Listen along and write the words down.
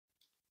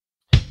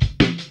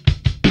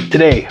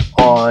Today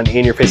on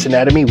In Your Face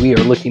Anatomy, we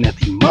are looking at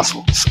the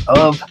muscles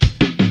of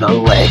the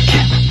leg.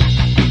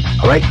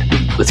 All right,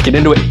 let's get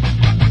into it.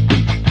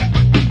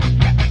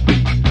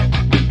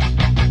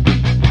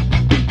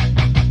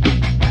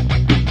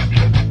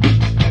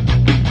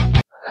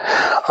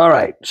 All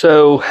right,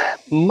 so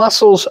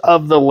muscles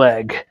of the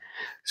leg.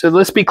 So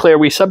let's be clear,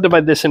 we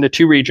subdivide this into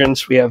two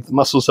regions. We have the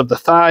muscles of the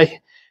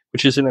thigh,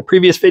 which is in a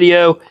previous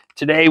video.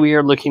 Today we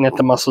are looking at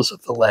the muscles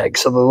of the leg.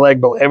 So the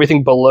leg,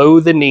 everything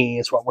below the knee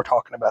is what we're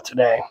talking about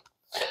today.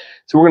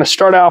 So we're going to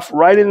start off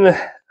right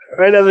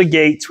out of the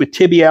gates with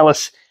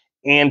tibialis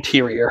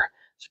anterior.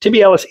 So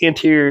tibialis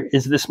anterior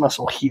is this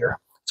muscle here.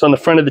 So on the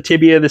front of the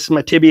tibia, this is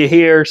my tibia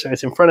here. So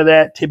it's in front of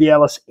that,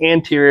 tibialis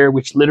anterior,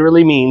 which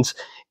literally means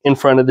in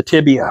front of the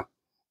tibia.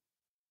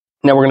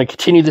 Now we're going to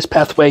continue this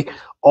pathway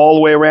all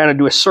the way around and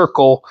do a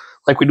circle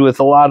like we do with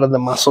a lot of the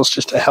muscles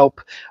just to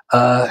help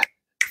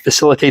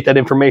facilitate that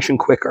information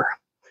quicker.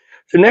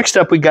 So next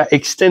up, we got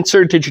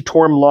extensor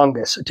digitorum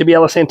longus. So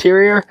tibialis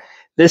anterior,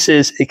 this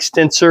is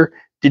extensor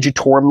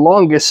digitorum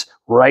longus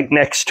right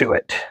next to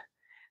it.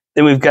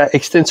 Then we've got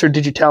extensor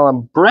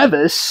digitalis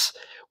brevis,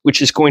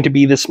 which is going to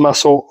be this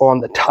muscle on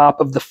the top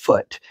of the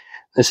foot.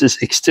 This is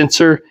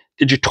extensor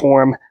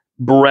digitorum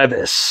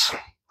brevis.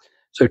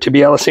 So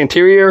tibialis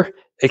anterior,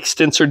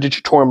 extensor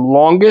digitorum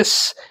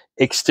longus,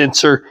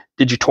 extensor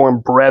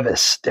digitorum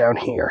brevis down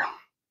here.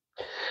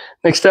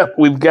 Next up,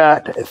 we've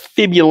got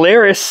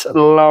fibularis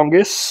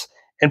longus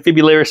and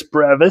fibularis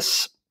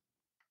brevis.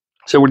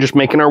 So we're just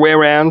making our way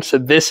around. So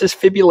this is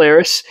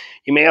fibularis.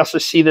 You may also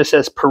see this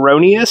as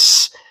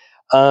peroneus.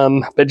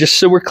 But just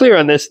so we're clear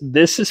on this,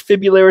 this is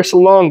fibularis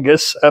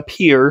longus up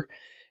here.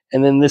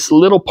 And then this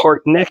little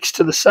part next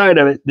to the side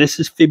of it, this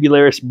is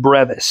fibularis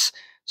brevis.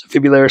 So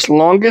fibularis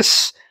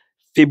longus,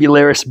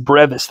 fibularis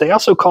brevis. They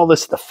also call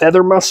this the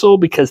feather muscle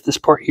because this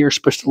part here is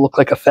supposed to look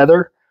like a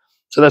feather.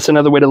 So that's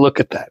another way to look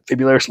at that.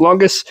 Fibularis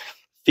longus,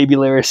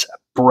 fibularis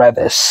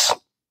brevis.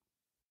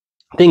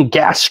 Then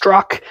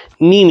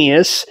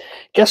gastrocnemius.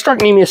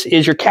 Gastrocnemius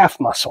is your calf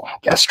muscle.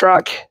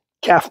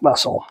 Calf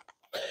muscle.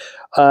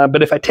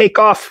 But if I take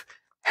off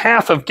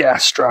half of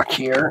gastroc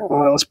here,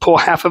 well, let's pull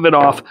half of it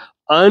off.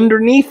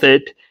 Underneath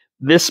it,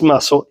 this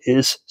muscle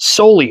is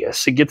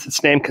soleus. It gets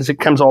its name because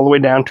it comes all the way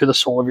down to the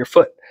sole of your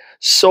foot.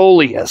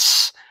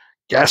 Soleus.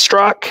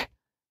 Gastroc,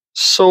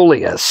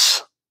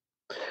 soleus.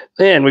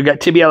 Then we've got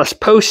tibialis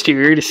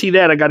posterior. To see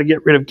that, I got to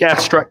get rid of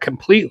gastroc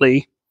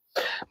completely.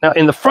 Now,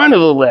 in the front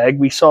of the leg,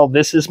 we saw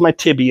this is my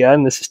tibia,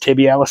 and this is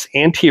tibialis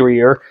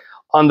anterior.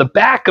 On the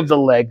back of the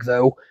leg,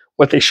 though,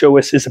 what they show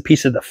us is a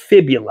piece of the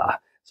fibula.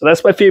 So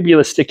that's my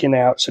fibula sticking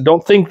out. So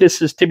don't think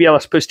this is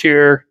tibialis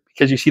posterior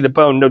because you see the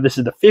bone. No, this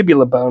is the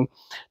fibula bone.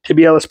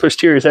 Tibialis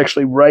posterior is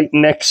actually right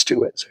next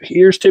to it. So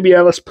here's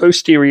tibialis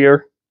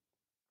posterior.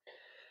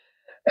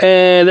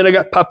 And then I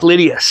got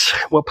popliteus.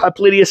 Well,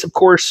 popliteus, of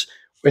course,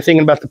 we're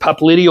thinking about the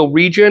popliteal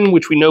region,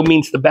 which we know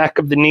means the back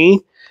of the knee.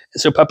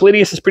 And so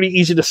popliteus is pretty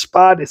easy to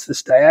spot. It's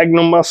this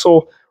diagonal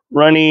muscle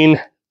running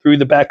through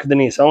the back of the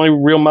knee. It's the only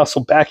real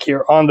muscle back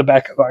here on the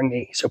back of our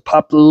knee. So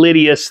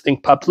popliteus,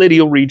 think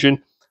popliteal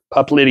region,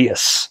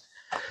 popliteus.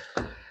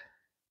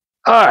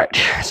 All right,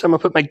 so I'm going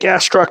to put my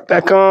gastroc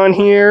back on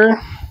here.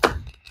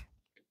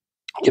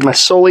 Get my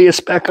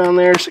soleus back on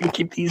there so I can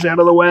keep these out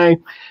of the way.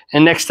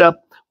 And next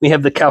up, we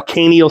have the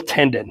calcaneal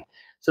tendon.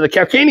 So the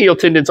calcaneal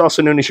tendon is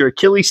also known as your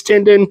Achilles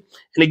tendon,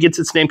 and it gets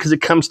its name because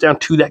it comes down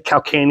to that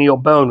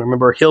calcaneal bone.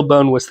 Remember, heel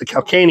bone was the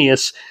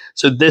calcaneus,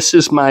 so this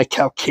is my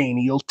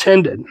calcaneal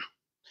tendon.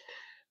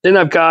 Then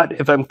I've got,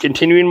 if I'm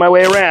continuing my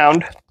way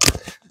around,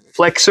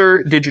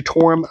 flexor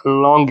digitorum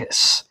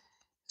longus.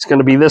 It's going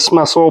to be this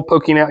muscle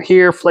poking out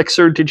here,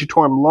 flexor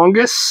digitorum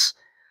longus.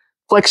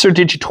 Flexor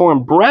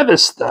digitorum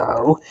brevis,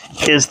 though,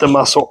 is the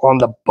muscle on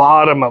the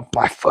bottom of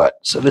my foot.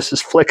 So this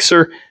is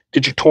flexor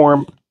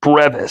digitorum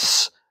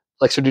brevis.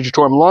 Flexor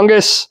digitorum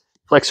longus,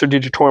 flexor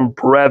digitorum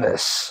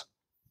brevis.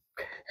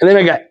 And then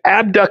I got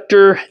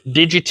abductor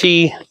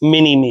digiti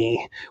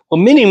minimi.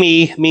 Well,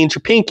 minimi means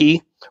your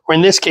pinky, or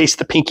in this case,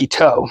 the pinky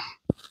toe.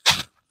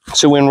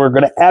 So when we're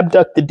going to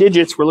abduct the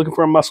digits, we're looking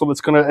for a muscle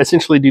that's going to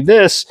essentially do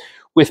this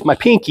with my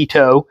pinky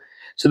toe.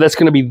 So that's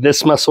going to be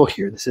this muscle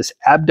here. This is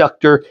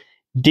abductor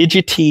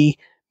digiti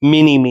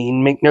minimi.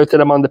 Make note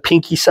that I'm on the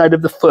pinky side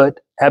of the foot,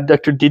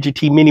 abductor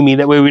digiti minimi.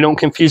 That way we don't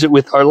confuse it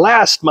with our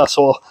last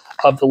muscle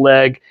of the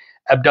leg,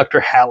 abductor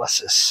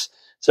hallucis.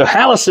 So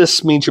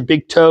hallucis means your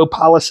big toe.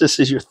 Pollicis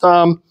is your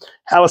thumb.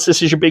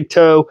 Hallucis is your big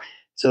toe.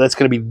 So that's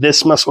going to be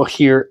this muscle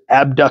here,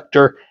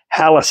 abductor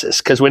hallucis.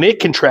 Because when it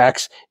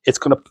contracts, it's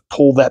going to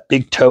pull that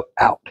big toe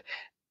out.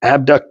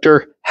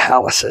 Abductor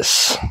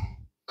hallucis.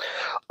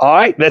 All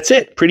right, that's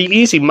it. Pretty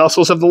easy.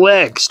 Muscles of the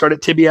leg. Start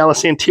at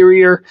tibialis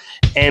anterior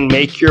and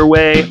make your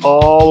way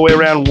all the way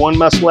around one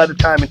muscle at a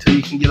time until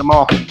you can get them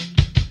all.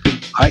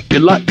 All right,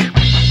 good luck.